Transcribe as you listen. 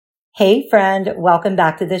Hey friend, welcome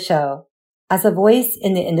back to the show. As a voice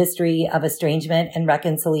in the industry of estrangement and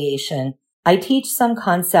reconciliation, I teach some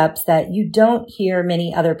concepts that you don't hear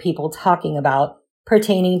many other people talking about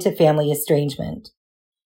pertaining to family estrangement.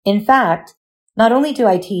 In fact, not only do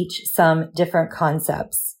I teach some different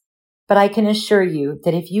concepts, but I can assure you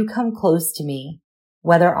that if you come close to me,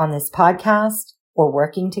 whether on this podcast or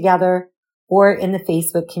working together or in the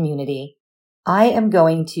Facebook community, I am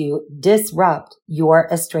going to disrupt your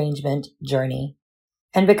estrangement journey.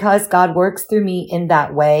 And because God works through me in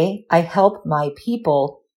that way, I help my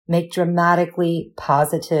people make dramatically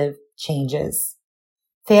positive changes.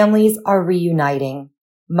 Families are reuniting.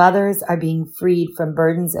 Mothers are being freed from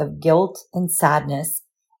burdens of guilt and sadness.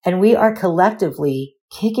 And we are collectively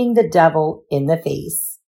kicking the devil in the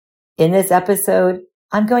face. In this episode,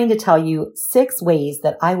 I'm going to tell you 6 ways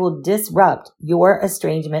that I will disrupt your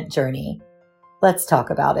estrangement journey. Let's talk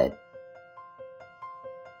about it.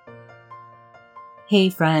 Hey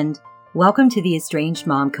friend, welcome to the Estranged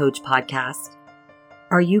Mom Coach podcast.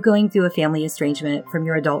 Are you going through a family estrangement from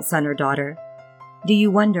your adult son or daughter? Do you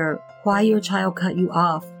wonder why your child cut you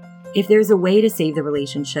off, if there's a way to save the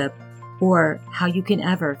relationship, or how you can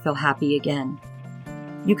ever feel happy again?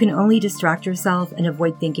 You can only distract yourself and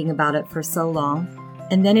avoid thinking about it for so long,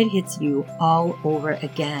 and then it hits you all over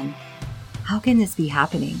again. How can this be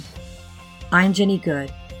happening? I'm Jenny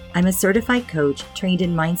Good. I'm a certified coach trained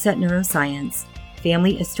in mindset neuroscience,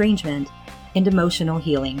 family estrangement, and emotional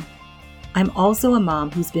healing. I'm also a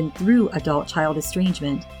mom who's been through adult-child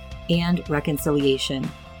estrangement and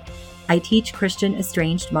reconciliation. I teach Christian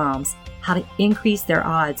estranged moms how to increase their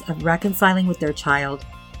odds of reconciling with their child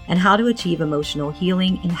and how to achieve emotional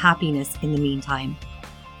healing and happiness in the meantime.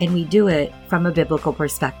 And we do it from a biblical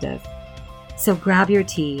perspective. So grab your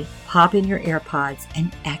tea, pop in your AirPods,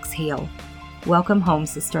 and exhale. Welcome home,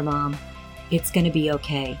 Sister Mom. It's going to be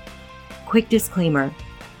okay. Quick disclaimer,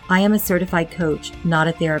 I am a certified coach, not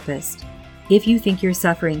a therapist. If you think you're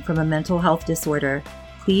suffering from a mental health disorder,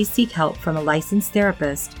 please seek help from a licensed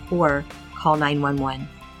therapist or call 911.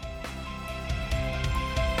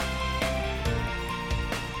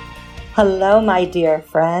 Hello, my dear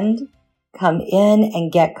friend. Come in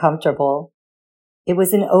and get comfortable. It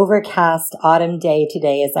was an overcast autumn day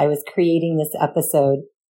today as I was creating this episode,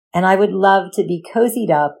 and I would love to be cozied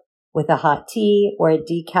up with a hot tea or a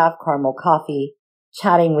decaf caramel coffee,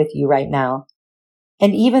 chatting with you right now.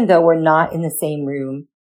 And even though we're not in the same room,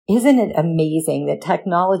 isn't it amazing that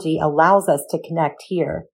technology allows us to connect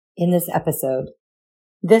here in this episode?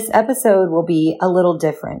 This episode will be a little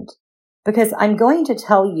different because I'm going to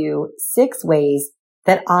tell you 6 ways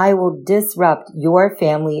that I will disrupt your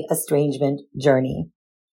family estrangement journey.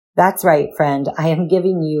 That's right, friend. I am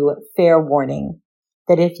giving you fair warning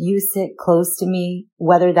that if you sit close to me,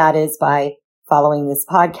 whether that is by following this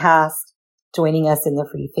podcast, joining us in the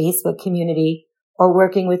free Facebook community, or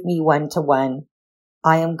working with me one-to-one,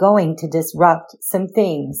 I am going to disrupt some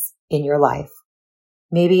things in your life.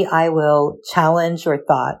 Maybe I will challenge your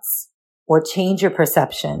thoughts or change your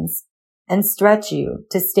perceptions and stretch you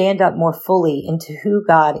to stand up more fully into who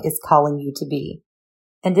God is calling you to be.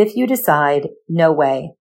 And if you decide, no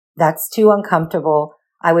way, that's too uncomfortable,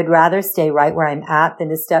 I would rather stay right where I'm at than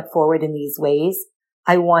to step forward in these ways,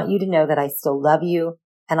 I want you to know that I still love you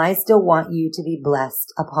and I still want you to be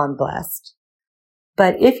blessed upon blessed.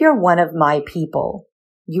 But if you're one of my people,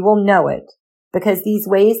 you will know it because these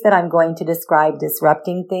ways that I'm going to describe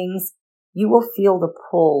disrupting things, you will feel the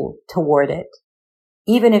pull toward it.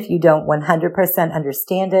 Even if you don't 100%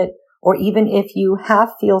 understand it, or even if you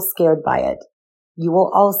half feel scared by it, you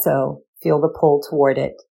will also feel the pull toward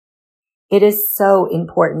it. It is so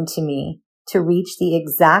important to me to reach the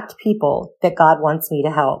exact people that God wants me to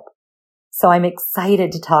help. So I'm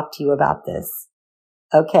excited to talk to you about this.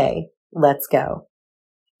 Okay, let's go.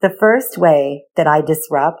 The first way that I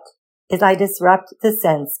disrupt is I disrupt the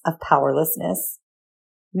sense of powerlessness.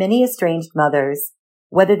 Many estranged mothers,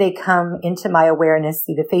 whether they come into my awareness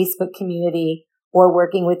through the Facebook community or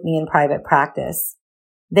working with me in private practice,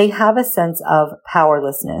 they have a sense of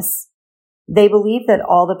powerlessness. They believe that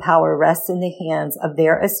all the power rests in the hands of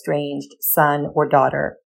their estranged son or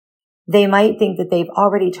daughter. They might think that they've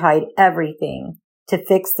already tried everything to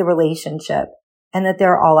fix the relationship and that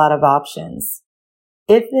they're all out of options.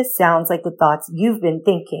 If this sounds like the thoughts you've been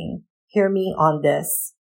thinking, hear me on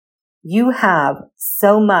this. You have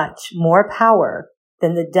so much more power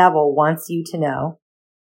than the devil wants you to know.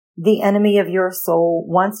 The enemy of your soul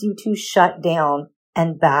wants you to shut down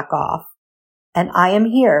and back off. And I am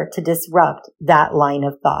here to disrupt that line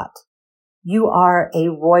of thought. You are a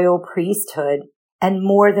royal priesthood and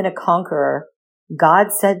more than a conqueror.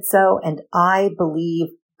 God said so, and I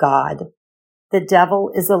believe God. The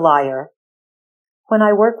devil is a liar. When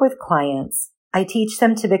I work with clients, I teach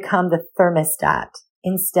them to become the thermostat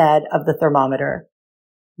instead of the thermometer.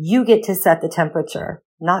 You get to set the temperature,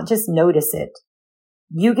 not just notice it.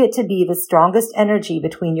 You get to be the strongest energy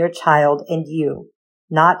between your child and you,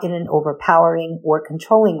 not in an overpowering or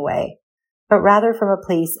controlling way, but rather from a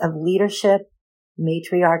place of leadership,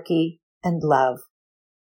 matriarchy, and love.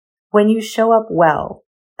 When you show up well,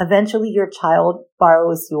 eventually your child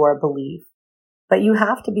borrows your belief. But you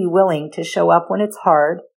have to be willing to show up when it's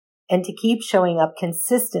hard and to keep showing up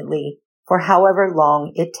consistently for however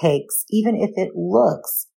long it takes, even if it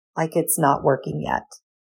looks like it's not working yet.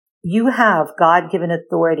 You have God-given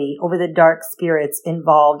authority over the dark spirits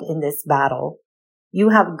involved in this battle. You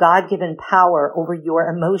have God-given power over your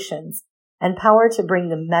emotions and power to bring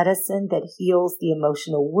the medicine that heals the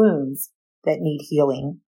emotional wounds that need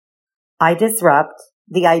healing. I disrupt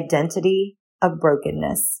the identity of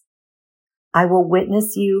brokenness. I will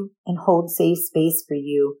witness you and hold safe space for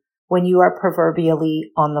you when you are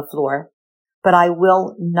proverbially on the floor, but I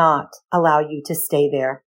will not allow you to stay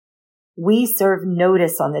there. We serve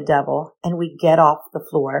notice on the devil and we get off the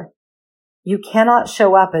floor. You cannot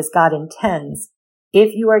show up as God intends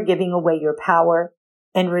if you are giving away your power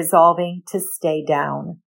and resolving to stay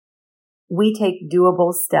down. We take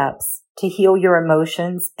doable steps to heal your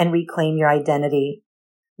emotions and reclaim your identity.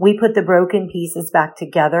 We put the broken pieces back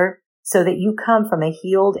together so that you come from a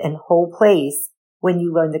healed and whole place when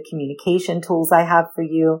you learn the communication tools I have for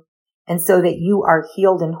you, and so that you are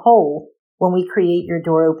healed and whole when we create your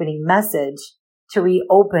door opening message to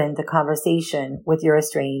reopen the conversation with your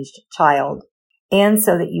estranged child, and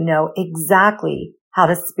so that you know exactly how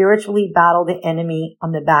to spiritually battle the enemy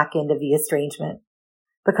on the back end of the estrangement,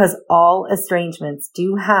 because all estrangements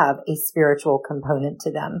do have a spiritual component to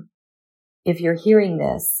them. If you're hearing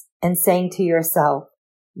this and saying to yourself,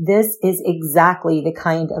 this is exactly the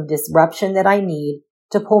kind of disruption that I need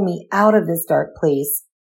to pull me out of this dark place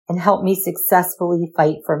and help me successfully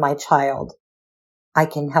fight for my child, I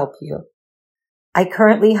can help you. I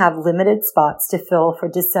currently have limited spots to fill for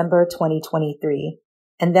December 2023,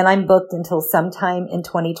 and then I'm booked until sometime in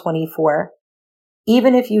 2024.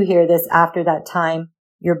 Even if you hear this after that time,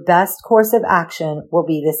 your best course of action will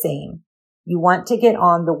be the same. You want to get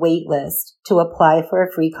on the wait list to apply for a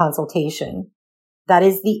free consultation. That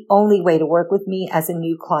is the only way to work with me as a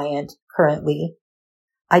new client currently.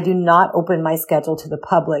 I do not open my schedule to the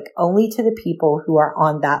public, only to the people who are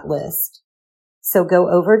on that list. So go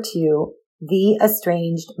over to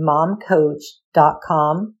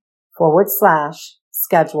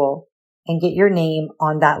theestrangedmomcoach.com/schedule and get your name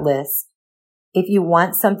on that list. If you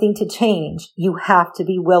want something to change, you have to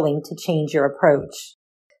be willing to change your approach.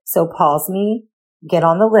 So pause me, get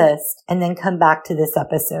on the list, and then come back to this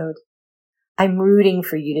episode. I'm rooting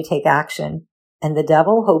for you to take action, and the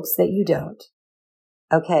devil hopes that you don't.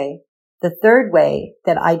 Okay, the third way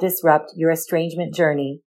that I disrupt your estrangement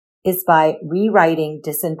journey is by rewriting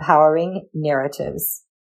disempowering narratives.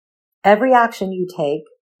 Every action you take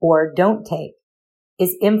or don't take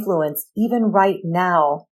is influenced even right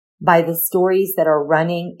now by the stories that are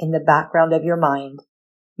running in the background of your mind.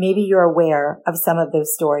 Maybe you're aware of some of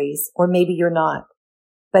those stories, or maybe you're not.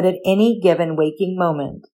 But at any given waking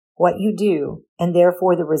moment, what you do, and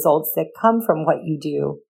therefore the results that come from what you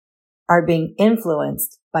do, are being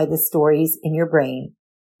influenced by the stories in your brain.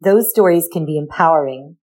 Those stories can be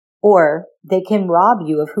empowering, or they can rob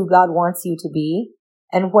you of who God wants you to be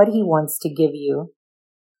and what He wants to give you.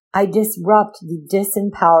 I disrupt the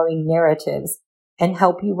disempowering narratives and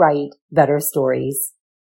help you write better stories.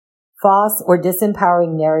 False or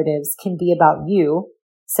disempowering narratives can be about you,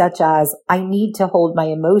 such as, I need to hold my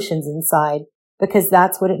emotions inside because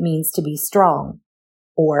that's what it means to be strong.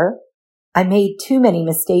 Or, I made too many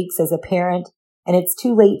mistakes as a parent and it's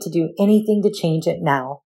too late to do anything to change it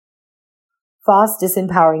now. False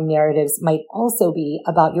disempowering narratives might also be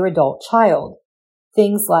about your adult child.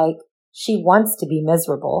 Things like, she wants to be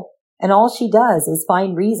miserable and all she does is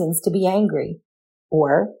find reasons to be angry.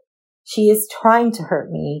 Or, she is trying to hurt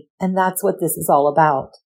me and that's what this is all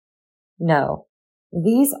about. No,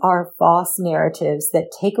 these are false narratives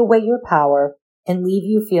that take away your power and leave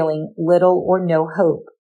you feeling little or no hope.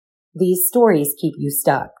 These stories keep you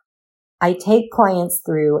stuck. I take clients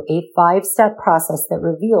through a 5-step process that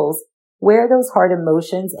reveals where those hard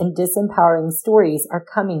emotions and disempowering stories are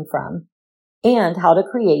coming from and how to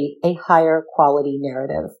create a higher quality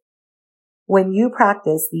narrative. When you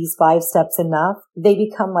practice these 5 steps enough, they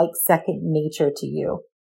become like second nature to you.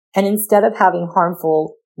 And instead of having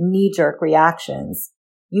harmful knee-jerk reactions,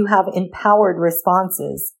 you have empowered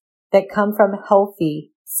responses that come from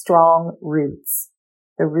healthy, strong roots.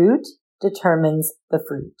 The root determines the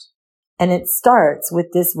fruit. And it starts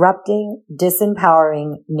with disrupting,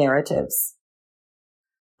 disempowering narratives.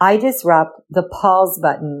 I disrupt the pause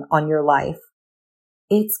button on your life.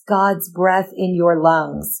 It's God's breath in your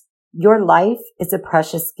lungs. Your life is a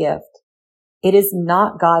precious gift. It is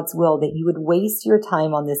not God's will that you would waste your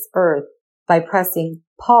time on this earth by pressing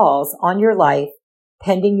pause on your life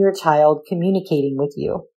pending your child communicating with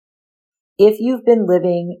you. If you've been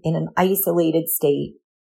living in an isolated state,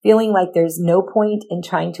 feeling like there's no point in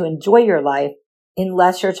trying to enjoy your life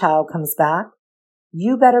unless your child comes back,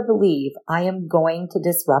 you better believe I am going to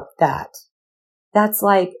disrupt that. That's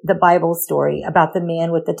like the Bible story about the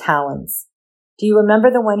man with the talents. Do you remember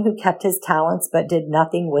the one who kept his talents but did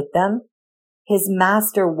nothing with them? His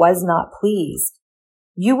master was not pleased.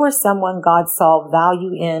 You were someone God saw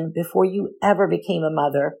value in before you ever became a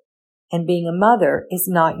mother, and being a mother is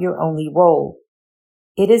not your only role.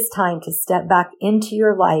 It is time to step back into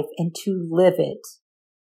your life and to live it,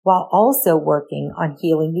 while also working on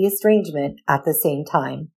healing the estrangement at the same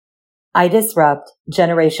time. I disrupt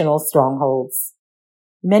generational strongholds.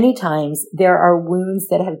 Many times there are wounds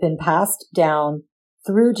that have been passed down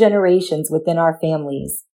through generations within our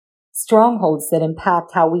families, strongholds that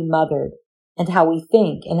impact how we mothered and how we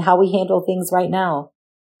think and how we handle things right now.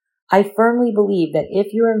 I firmly believe that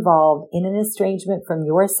if you're involved in an estrangement from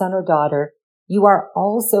your son or daughter, you are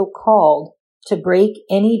also called to break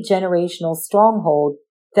any generational stronghold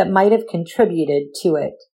that might have contributed to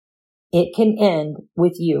it. It can end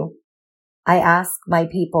with you. I ask my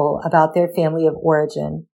people about their family of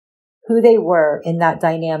origin, who they were in that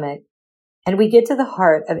dynamic, and we get to the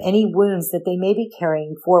heart of any wounds that they may be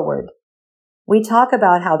carrying forward. We talk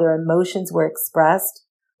about how their emotions were expressed,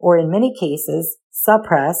 or in many cases,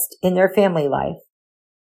 suppressed in their family life.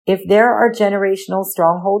 If there are generational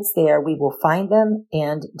strongholds there, we will find them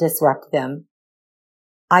and disrupt them.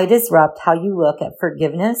 I disrupt how you look at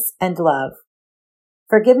forgiveness and love.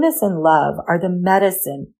 Forgiveness and love are the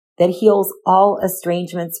medicine that heals all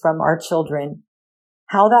estrangements from our children.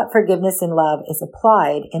 How that forgiveness and love is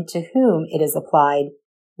applied and to whom it is applied,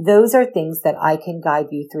 those are things that I can guide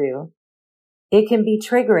you through. It can be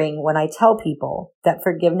triggering when I tell people that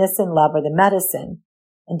forgiveness and love are the medicine.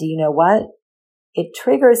 And do you know what? It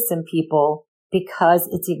triggers some people because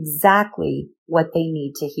it's exactly what they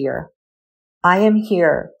need to hear. I am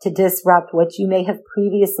here to disrupt what you may have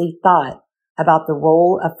previously thought about the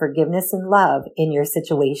role of forgiveness and love in your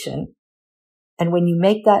situation. And when you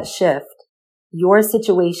make that shift, your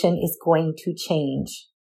situation is going to change.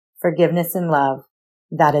 Forgiveness and love,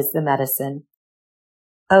 that is the medicine.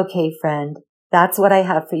 Okay, friend, that's what I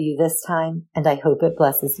have for you this time, and I hope it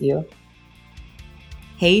blesses you.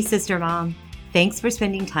 Hey, Sister Mom. Thanks for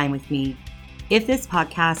spending time with me. If this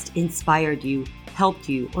podcast inspired you, helped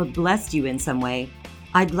you, or blessed you in some way,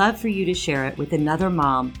 I'd love for you to share it with another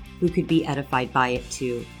mom who could be edified by it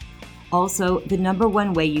too. Also, the number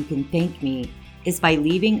one way you can thank me is by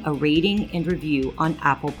leaving a rating and review on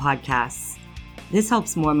Apple Podcasts. This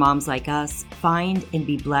helps more moms like us find and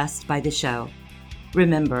be blessed by the show.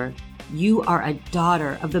 Remember, you are a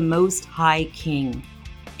daughter of the Most High King,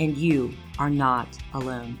 and you are not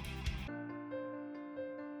alone.